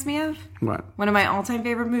of reminds me of? What? One of my all-time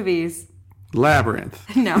favorite movies.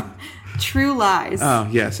 Labyrinth. No. True Lies. Oh,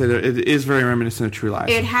 yes. It is very reminiscent of True Lies.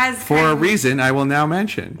 It has... For a reason I will now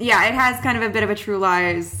mention. Yeah, it has kind of a bit of a True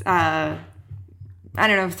Lies... I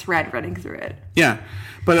don't know, thread running through it. Yeah.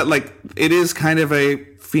 But it is kind of a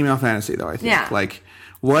female fantasy, though, I think. Yeah. Like,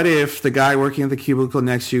 what if the guy working at the cubicle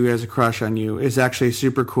next to you who has a crush on you is actually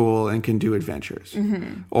super cool and can do adventures?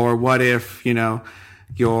 Mm-hmm. Or what if, your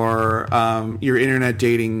internet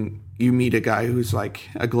dating, you meet a guy who's like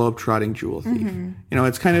a globe-trotting jewel thief. You know,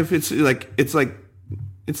 it's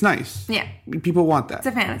nice. Yeah. People want that. It's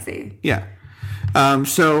a fantasy. Yeah.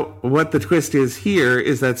 So what the twist is here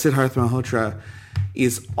is that Siddhartha Malhotra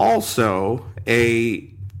is also a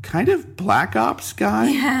kind of black ops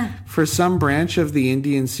guy for some branch of the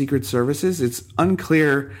Indian Secret Services. It's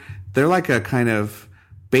unclear. They're like a kind of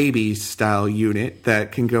baby style unit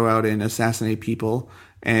that can go out and assassinate people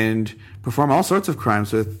and perform all sorts of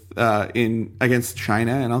crimes against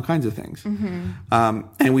China and all kinds of things.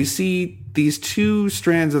 And we see these two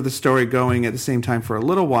strands of the story going at the same time for a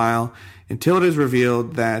little while until it is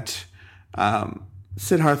revealed that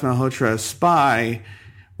Siddhartha Malhotra's spy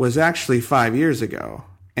was actually 5 years ago,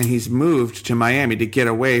 and he's moved to Miami to get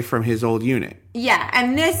away from his old unit. Yeah,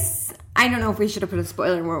 and this, I don't know if we should have put a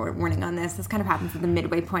spoiler warning on this. This kind of happens at the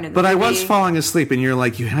midway point of the movie. But I was falling asleep, and you're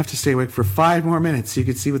like, you have to stay awake for 5 more minutes so you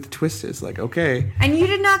can see what the twist is. Like, okay. And you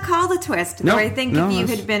did not call the twist. No, I think if you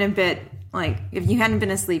had been a bit, like, if you hadn't been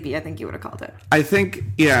as sleepy, I think you would have called it. I think,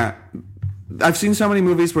 yeah. I've seen so many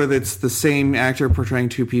movies where it's the same actor portraying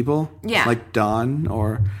two people. Yeah. Like Don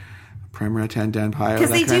or Prem-Ratan Danpai. Because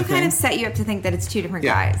they do kind of set you up to think that it's two different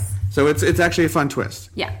guys. So it's actually a fun twist.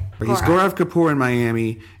 Yeah. But he's Gaurav Kapoor in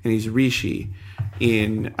Miami, and he's Rishi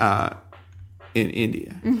in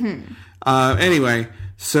India. Anyway,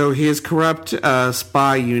 so his corrupt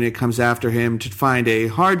spy unit comes after him to find a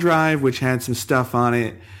hard drive which had some stuff on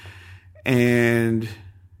it. And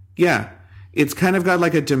yeah, it's kind of got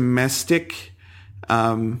like a domestic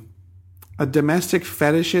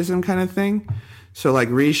fetishism kind of thing. So like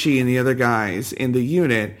Rishi and the other guys in the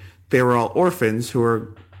unit, they were all orphans who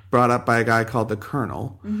were brought up by a guy called the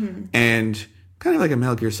Colonel, and kind of like a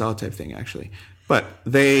Metal Gear Solid type thing, actually. But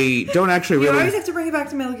they don't actually really... You always have to bring it back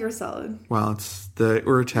to Metal Gear Solid. Well, it's the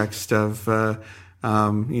urtext of,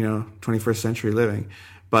 21st century living.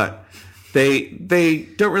 But they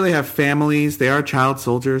don't really have families. They are child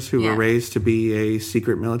soldiers who were raised to be a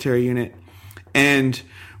secret military unit. And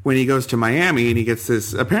when he goes to Miami and he gets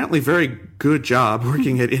this apparently very good job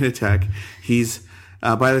working at Initech, he's...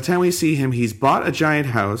 by the time we see him, he's bought a giant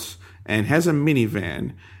house and has a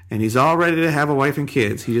minivan, and he's all ready to have a wife and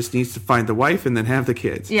kids. He just needs to find the wife and then have the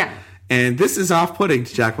kids. Yeah. And this is off-putting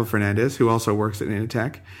to Jacqueline Fernandez, who also works at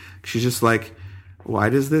Initech. She's just like, why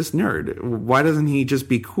does this nerd? Why doesn't he just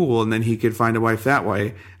be cool and then he could find a wife that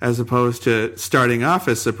way, as opposed to starting off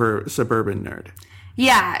as suburban nerd?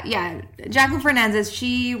 Yeah. Jacqueline Fernandez,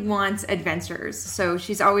 she wants adventures. So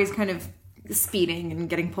she's always kind of speeding and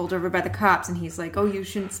getting pulled over by the cops, and he's like, oh, you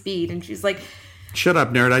shouldn't speed, and she's like, shut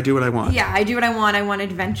up, nerd, I do what I want. Yeah, I do what I want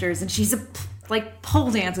adventures. And she's like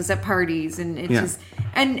pole dances at parties, and it's just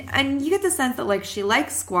and you get the sense that like she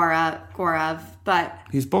likes Gaurav, but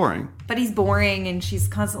he's boring, and she's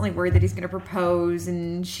constantly worried that he's going to propose,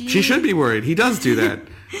 and she should be worried. He does do that.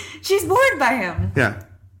 She's bored by him.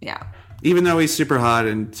 Yeah. Even though he's super hot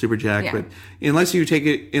and super jacked, but unless he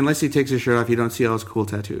takes his shirt off, you don't see all his cool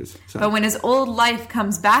tattoos. So. But when his old life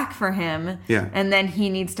comes back for him, and then he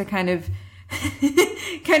needs to kind of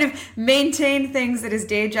maintain things at his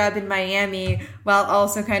day job in Miami, while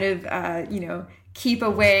also kind of keep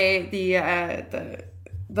away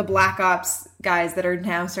the black ops guys that are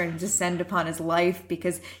now starting to descend upon his life,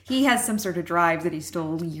 because he has some sort of drive that he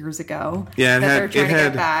stole years ago. Yeah, they're trying to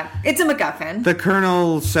get back. It's a MacGuffin. The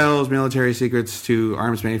Colonel sells military secrets to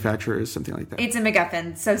arms manufacturers, something like that. It's a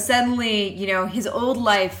MacGuffin. So suddenly, his old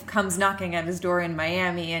life comes knocking at his door in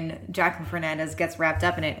Miami, and Jacqueline Fernandez gets wrapped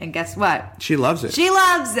up in it. And guess what? She loves it. She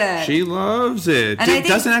loves it. And it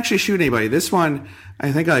doesn't actually shoot anybody. This one,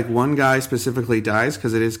 I think like one guy specifically dies,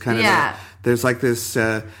 because it is kind of there's like this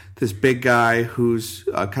big guy who's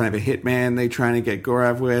kind of a hitman they trying to get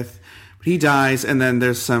Gaurav with. But he dies, and then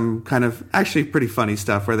there's some kind of actually pretty funny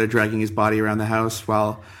stuff where they're dragging his body around the house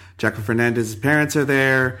while Jacqueline Fernandez's parents are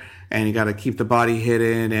there, and you got to keep the body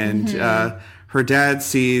hidden. And her dad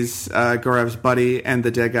sees Gaurav's buddy and the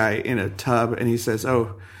dead guy in a tub, and he says,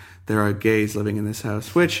 oh, there are gays living in this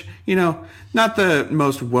house. Which, not the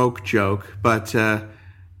most woke joke, but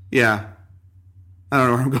yeah. I don't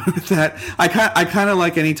know where I'm going with that. I kind of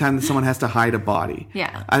like any time that someone has to hide a body.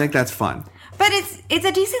 Yeah. I think that's fun. But it's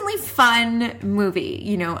a decently fun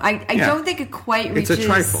movie. I don't think it quite reaches it's a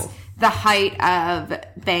trifle. The height of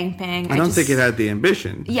Bang Bang. I don't think it had the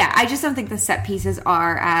ambition. Yeah, I just don't think the set pieces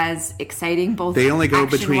are as exciting. Both they only go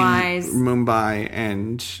between wise. Mumbai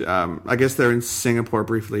and I guess they're in Singapore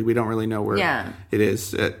briefly. We don't really know where it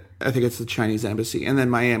is. I think it's the Chinese embassy, and then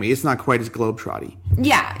Miami. It's not quite as globetrotty.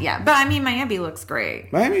 Yeah. But I mean, Miami looks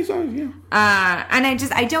great. Miami's, and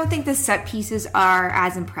I don't think the set pieces are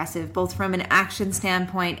as impressive, both from an action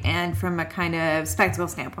standpoint and from a kind of spectacle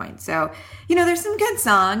standpoint. So, there's some good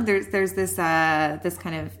song. There's this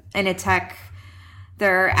kind of Initech.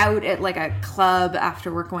 They're out at like a club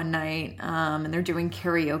after work one night, and they're doing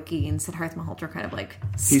karaoke, and Siddhartha Malhotra kind of like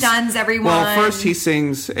stuns everyone. Well, first he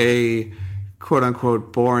sings a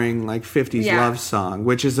quote-unquote boring like 50s love song,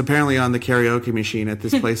 which is apparently on the karaoke machine at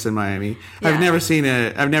this place in Miami. Yeah. I've never seen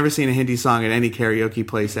a Hindi song at any karaoke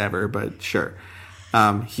place ever, but sure.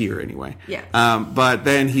 Here anyway. Yeah. But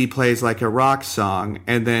then he plays like a rock song,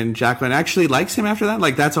 and then Jacqueline actually likes him after that.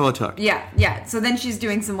 Like, that's all it took. Yeah. So then she's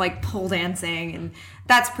doing some like pole dancing, and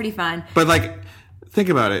that's pretty fun. But like, think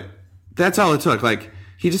about it. That's all it took. Like,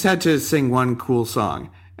 he just had to sing one cool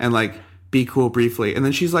song and like be cool briefly, and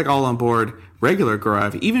then she's like all on board regular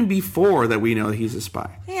Gaurav, even before that we know that he's a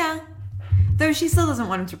spy. Yeah. Though she still doesn't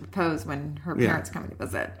want him to propose when her parents come to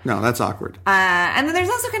visit. No, that's awkward. And then there's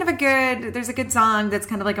also kind of a good song that's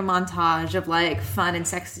kind of like a montage of like fun and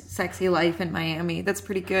sexy life in Miami. That's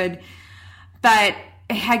pretty good. But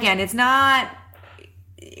again, it's not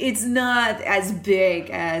as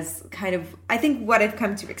big as kind of, I think, what I've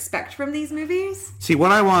come to expect from these movies. See,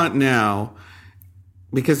 what I want now,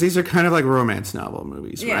 because these are kind of like romance novel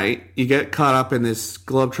movies, right? You get caught up in this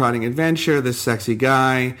globetrotting adventure, this sexy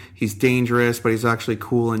guy. He's dangerous, but he's actually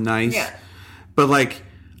cool and nice. Yeah. But like,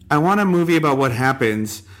 I want a movie about what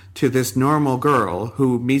happens to this normal girl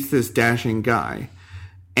who meets this dashing guy.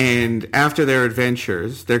 And after their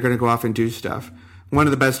adventures, they're going to go off and do stuff. One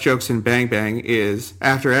of the best jokes in Bang Bang is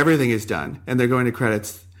after everything is done and they're going to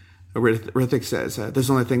credits, Hrithik says, there's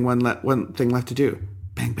only one thing left to do.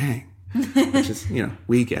 Bang, bang. Which is,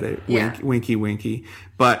 we get it. Winky, winky.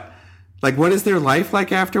 But, like, what is their life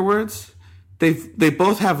like afterwards? They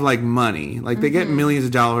both have, like, money. Like, they get millions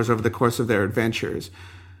of dollars over the course of their adventures.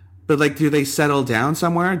 But, like, do they settle down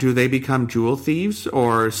somewhere? Do they become jewel thieves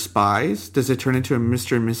or spies? Does it turn into a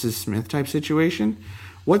Mr. and Mrs. Smith type situation?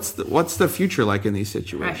 What's the future like in these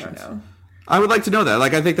situations? I don't know. I would like to know that.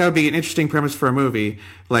 Like, I think that would be an interesting premise for a movie.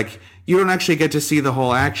 Like, you don't actually get to see the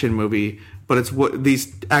whole action movie, but it's what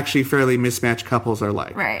these actually fairly mismatched couples are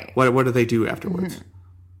like. Right. What do they do afterwards?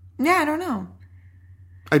 Mm-hmm. Yeah, I don't know.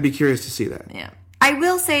 I'd be curious to see that. Yeah. I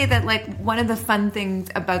will say that, like, one of the fun things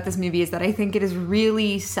about this movie is that I think it is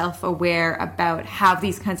really self-aware about how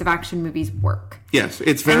these kinds of action movies work. Yes,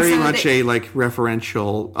 it's very much a, like,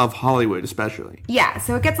 referential of Hollywood, especially. Yeah,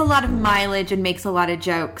 so it gets a lot of mileage and makes a lot of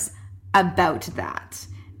jokes about that.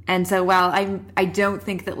 And so while I don't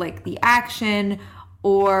think that, like, the action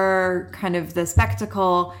or kind of the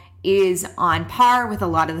spectacle is on par with a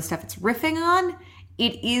lot of the stuff it's riffing on,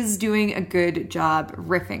 it is doing a good job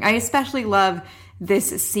riffing. I especially love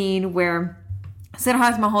this scene where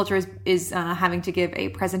Siddhartha Malhotra is having to give a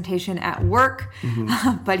presentation at work,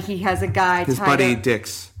 but he has a guy his buddy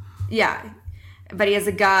Dix. Yeah, but he has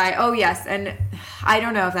a guy. Oh yes, and I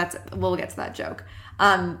don't know if we'll get to that joke.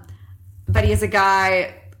 But he has a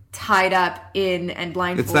guy tied up in and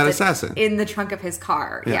blindfolded. It's that assassin in the trunk of his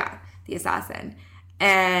car. Yeah, the assassin,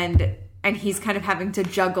 and he's kind of having to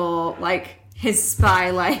juggle like his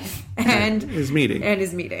spy life and his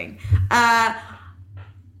meeting.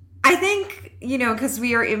 I think, because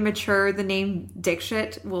we are immature, the name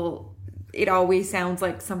Dixit it always sounds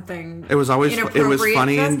like something. It was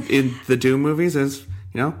funny in the Doom movies, as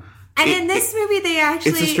And in this movie, they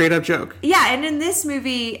actually... It's a straight-up joke. Yeah, and in this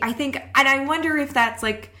movie, I think... And I wonder if that's,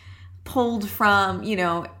 like, pulled from,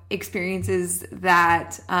 experiences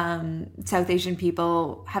that South Asian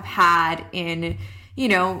people have had in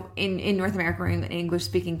North America or in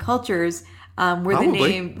English-speaking cultures, where the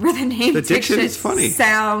name the diction is funny.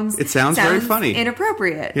 sounds very funny,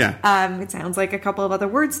 inappropriate. Yeah, it sounds like a couple of other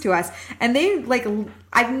words to us, and they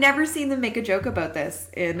I've never seen them make a joke about this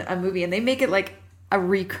in a movie, and they make it like a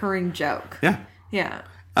recurring joke. Yeah.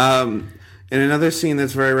 In another scene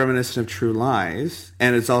that's very reminiscent of True Lies,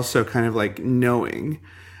 and it's also kind of like knowing,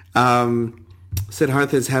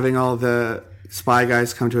 Siddhartha is having all the spy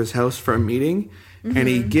guys come to his house for a meeting. And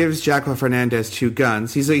he gives Jacqueline Fernandez 2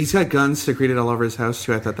 guns. He's got guns secreted all over his house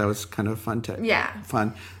too. I thought that was kind of fun.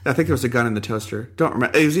 Fun. I think there was a gun in the toaster. Don't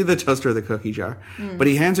remember. It was either the toaster or the cookie jar. But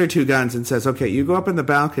he hands her 2 guns and says, "Okay, you go up in the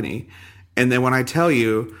balcony, and then when I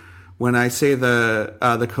say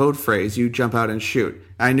the code phrase, you jump out and shoot.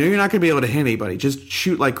 I know you're not going to be able to hit anybody. Just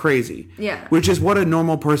shoot like crazy." Yeah. Which is what a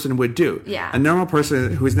normal person would do. Yeah. A normal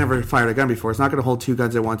person who's never fired a gun before is not going to hold 2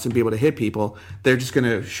 guns at once and be able to hit people. They're just going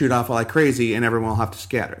to shoot off like crazy, and everyone will have to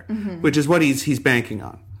scatter. Which is what he's banking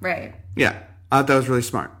on. Right. Yeah. I thought that was really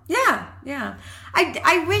smart. Yeah.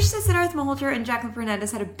 I wish that Siddharth Malhotra and Jacqueline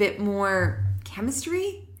Fernandez had a bit more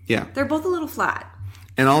chemistry. Yeah. They're both a little flat.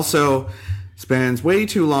 And also spends way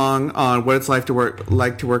too long on what it's like to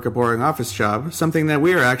work a boring office job, something that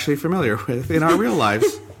we are actually familiar with in our real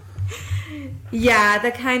lives. Yeah,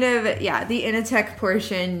 the Initech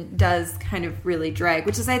portion does kind of really drag,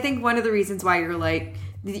 which is, I think, one of the reasons why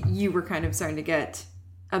you were kind of starting to get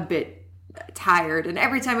a bit tired. And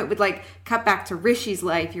every time it would, cut back to Rishi's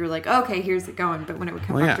life, you were like, okay, here's it going. But when it would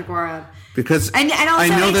come back to Gaurav... Because and also I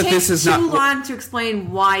know that this is not... too long to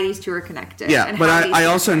explain why these two are connected. Yeah, but I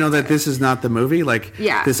also know that this is not the movie.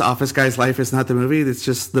 This office guy's life is not the movie. It's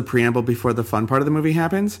just the preamble before the fun part of the movie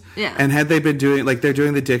happens. Yeah. And had they been doing... they're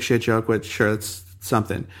doing the dick shit joke, which, sure, it's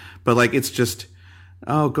something. But, it's just...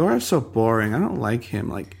 Oh, Gaurav's so boring. I don't like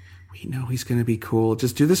him. We know he's going to be cool.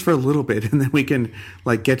 Just do this for a little bit, and then we can,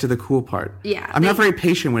 get to the cool part. Yeah. I'm not very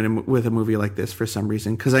patient with a movie like this for some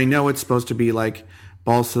reason, because I know it's supposed to be,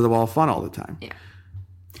 balls to the wall fun all the time. Yeah.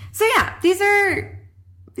 So yeah, these are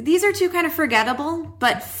two kind of forgettable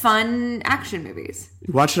but fun action movies.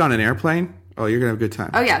 You watch it on an airplane, oh, you're gonna have a good time.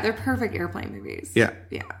 Oh yeah, they're perfect airplane movies. Yeah.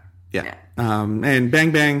 And Bang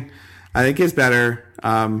Bang, I think is better.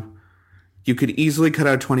 You could easily cut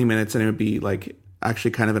out 20 minutes and it would be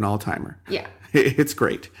actually kind of an all-timer. Yeah. It's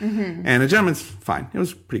great. Mm-hmm. And A Gentleman's fine. It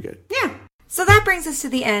was pretty good. Yeah. So that brings us to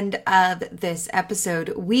the end of this episode.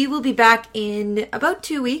 We will be back in about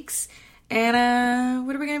 2 weeks. And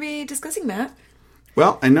what are we going to be discussing, Matt?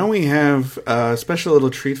 Well, I know we have a special little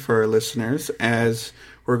treat for our listeners, as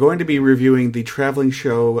we're going to be reviewing the traveling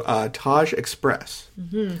show Taj Express.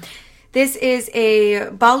 Mm-hmm. This is a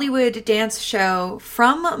Bollywood dance show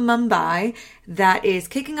from Mumbai that is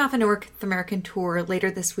kicking off a North American tour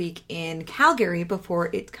later this week in Calgary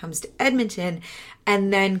before it comes to Edmonton,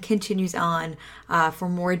 and then continues on for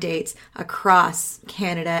more dates across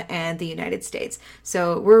Canada and the United States.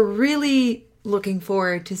 So we're really looking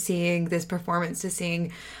forward to seeing this performance, to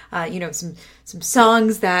seeing, some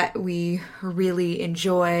songs that we really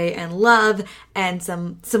enjoy and love, and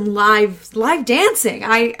some live dancing.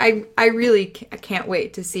 I really can't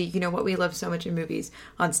wait to see, what we love so much in movies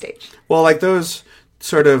on stage. Well, those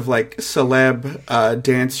sort of celeb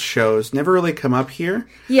dance shows never really come up here.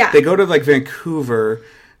 Yeah. They go to Vancouver,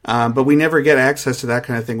 but we never get access to that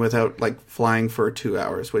kind of thing without flying for 2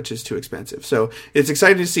 hours, which is too expensive. So it's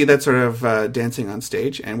exciting to see that sort of dancing on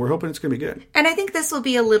stage, and we're hoping it's going to be good. And I think this will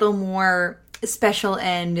be a little more special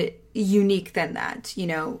and unique than that.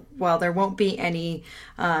 While there won't be any,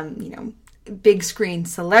 big screen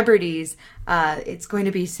celebrities, it's going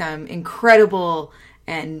to be some incredible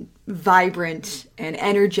and vibrant and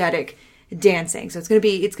energetic dancing. So it's gonna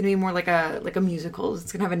be more like a musical.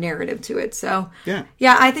 It's gonna have a narrative to it. So yeah,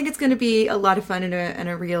 I think it's gonna be a lot of fun and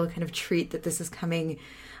a real kind of treat that this is coming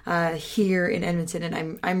here in Edmonton.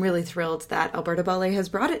 And I'm really thrilled that Alberta Ballet has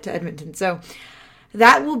brought it to Edmonton. So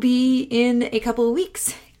that will be in a couple of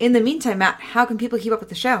weeks. In the meantime, Matt, how can people keep up with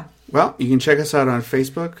the show? Well, you can check us out on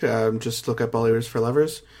Facebook. Just look up Bollywood for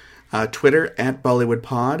Lovers. Twitter at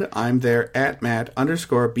BollywoodPod. I'm there at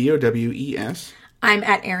Matt_BOWES. I'm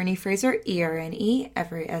at Erin E. Fraser, ERNE,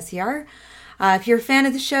 FRASER. If you're a fan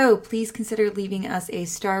of the show, please consider leaving us a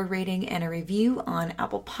star rating and a review on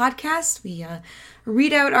Apple Podcasts. We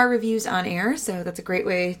read out our reviews on air, so that's a great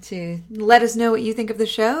way to let us know what you think of the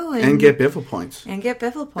show. And get Biffle points.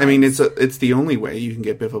 I mean, it's the only way you can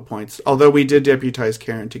get Biffle points. Although we did deputize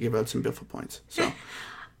Karen to give out some Biffle points. So...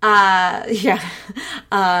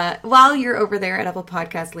 while you're over there at Apple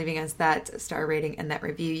Podcasts leaving us that star rating and that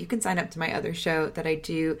review, you can sign up to my other show that I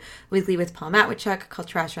do weekly with Paul Matwichuk called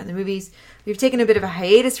Trash Around the Movies. We've taken a bit of a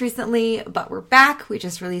hiatus recently, but we're back. We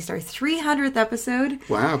just released our 300th episode.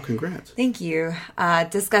 Wow, congrats. Thank you.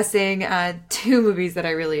 Discussing two movies that I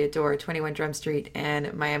really adore, 21 Jump Street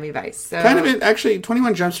and Miami Vice. So, actually,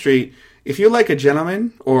 21 Jump Street, if you like A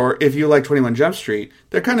Gentleman or if you like 21 Jump Street,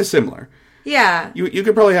 they're kind of similar. Yeah. You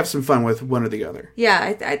could probably have some fun with one or the other.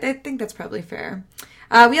 Yeah, I think that's probably fair.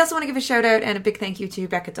 We also want to give a shout out and a big thank you to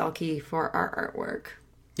Becca Dalkey for our artwork.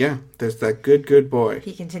 Yeah, there's that good boy.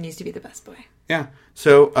 He continues to be the best boy. Yeah.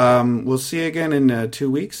 So we'll see you again in 2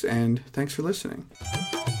 weeks, and thanks for listening.